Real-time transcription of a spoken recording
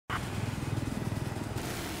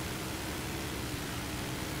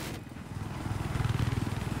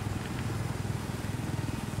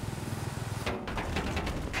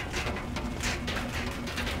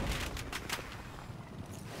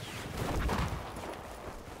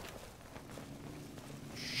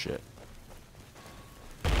shit.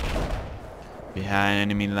 Behind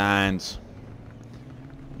enemy lines.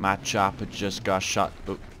 My chopper just got shot.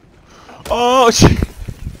 Oh, oh shit!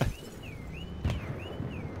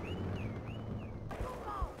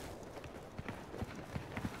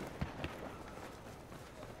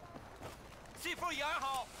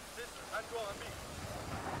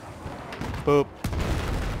 Boop.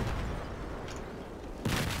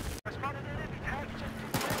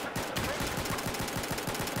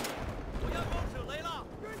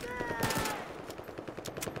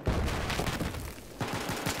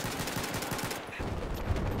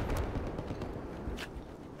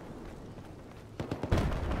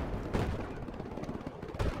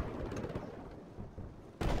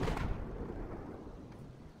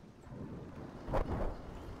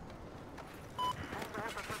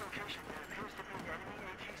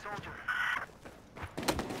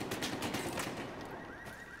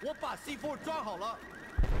 C4 装好了。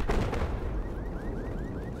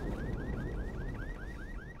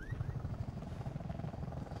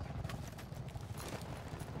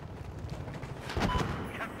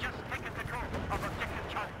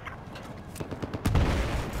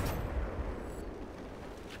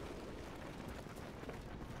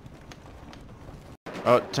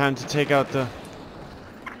Oh, time to take out the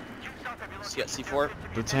C4?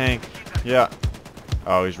 the tank. Yeah.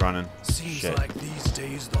 Oh, he's running. Seems Shit. like these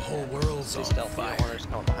days the whole world's on fire.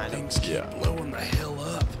 Things keep blowing the hell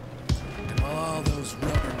up. And while all those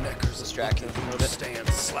rubberneckers Distracting looking a for little you bit. stand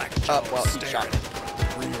slack-jawed Well, he staring, shot it.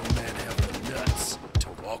 the real men have the nuts to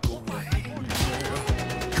walk away.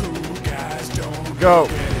 Cool guys don't Go.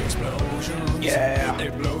 get explosions. Yeah. They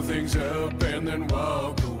blow things up and then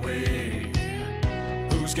walk away.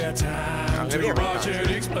 Who's got time maybe to a watch recon. an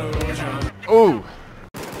explosion? Ooh.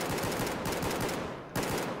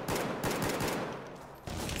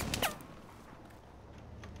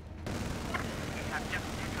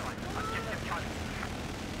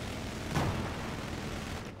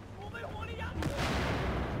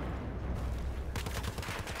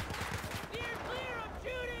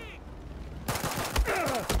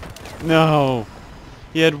 No.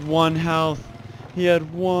 He had 1 health. He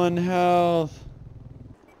had 1 health.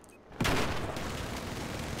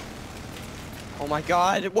 Oh my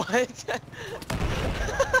god, what?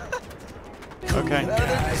 Okay.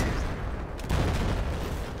 Guys,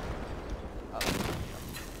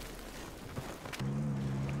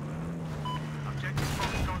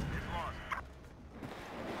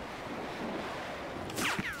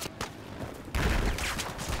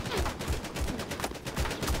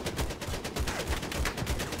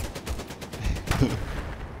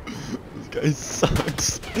 This guy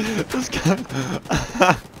sucks. This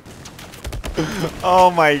guy.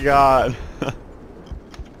 Oh my god.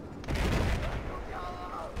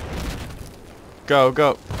 Go,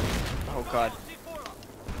 go. Oh god.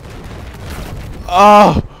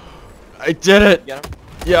 Oh! I did it! Get him?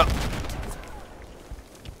 Yep.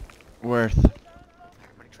 Worth. I'm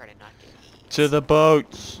gonna try to not get To the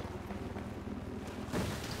boats.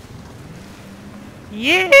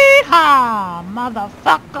 Yeehaw,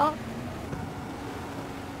 motherfucker!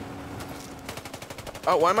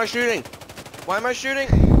 Oh, why am I shooting? Why am I shooting?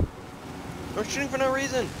 I'm shooting for no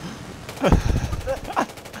reason.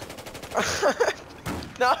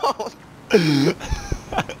 No.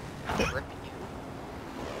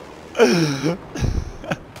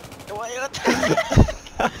 What the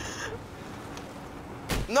heck?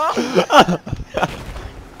 No.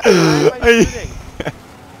 Why am I shooting?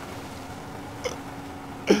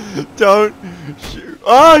 Don't shoot.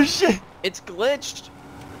 Oh shit! It's glitched.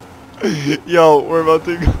 Yo, we're about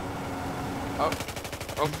to go. Oh.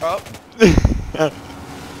 Oh. Oh.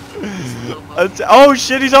 Oh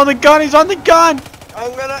shit, he's on the gun, he's on the gun!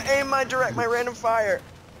 I'm gonna aim my random fire.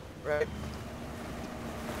 Right.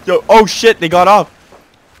 Yo, oh shit, they got off.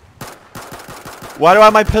 Why do I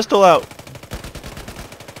have my pistol out?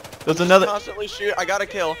 There's another. Constantly shoot. I got a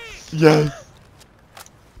kill. Yes.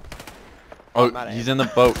 Oh, I'm out of he's aim. in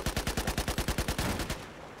the boat.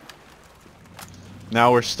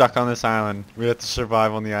 Now we're stuck on this island. We have to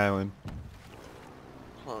survive on the island.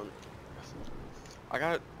 Hold on. I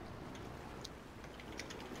got it.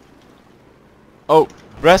 Oh,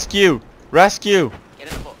 rescue! Rescue! Get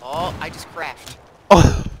in the boat. Oh, I just crashed.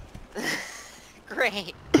 Oh,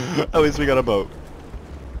 Great. at least we got a boat.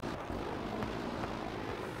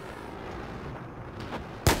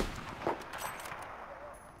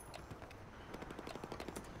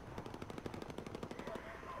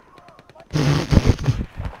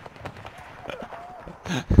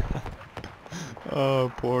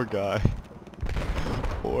 Oh, poor guy.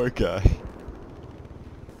 Poor guy.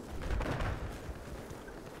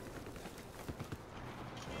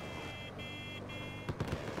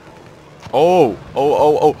 Oh! Oh!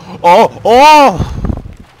 Oh! Oh! Oh! Oh!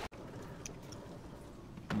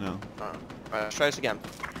 No. Alright, let's try this again.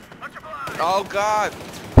 Oh god!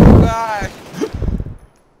 Oh god!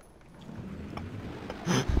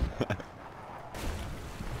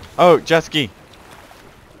 Oh, jet ski.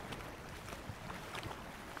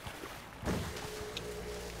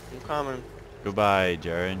 I'm coming. Goodbye,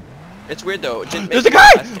 Jared. It's weird though. It didn't There's make a guy!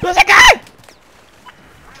 it. There's a guy!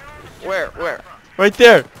 Where? Where? Right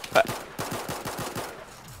there.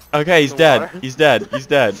 Okay, he's The dead. water? He's dead. He's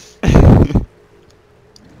dead.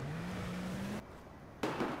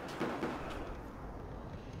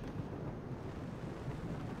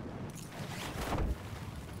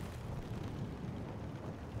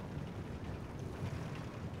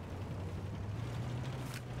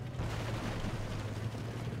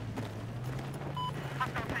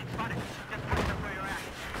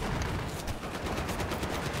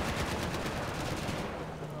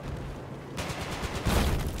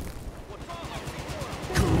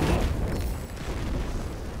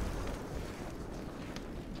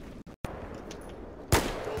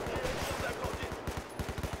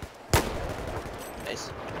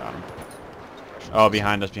 Nice. Oh,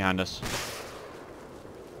 behind us, behind us.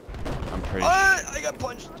 I'm pretty sure. I got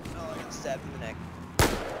punched. Oh, I got stabbed in the neck.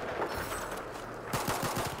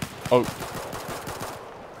 Oh.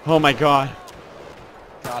 Oh my god.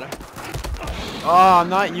 Got him. Oh, I'm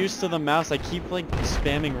not used to the mouse. I keep like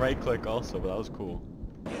spamming right click also, but that was cool.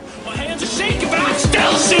 My hands are shaking, but I'm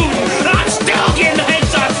still shooting. I'm still getting the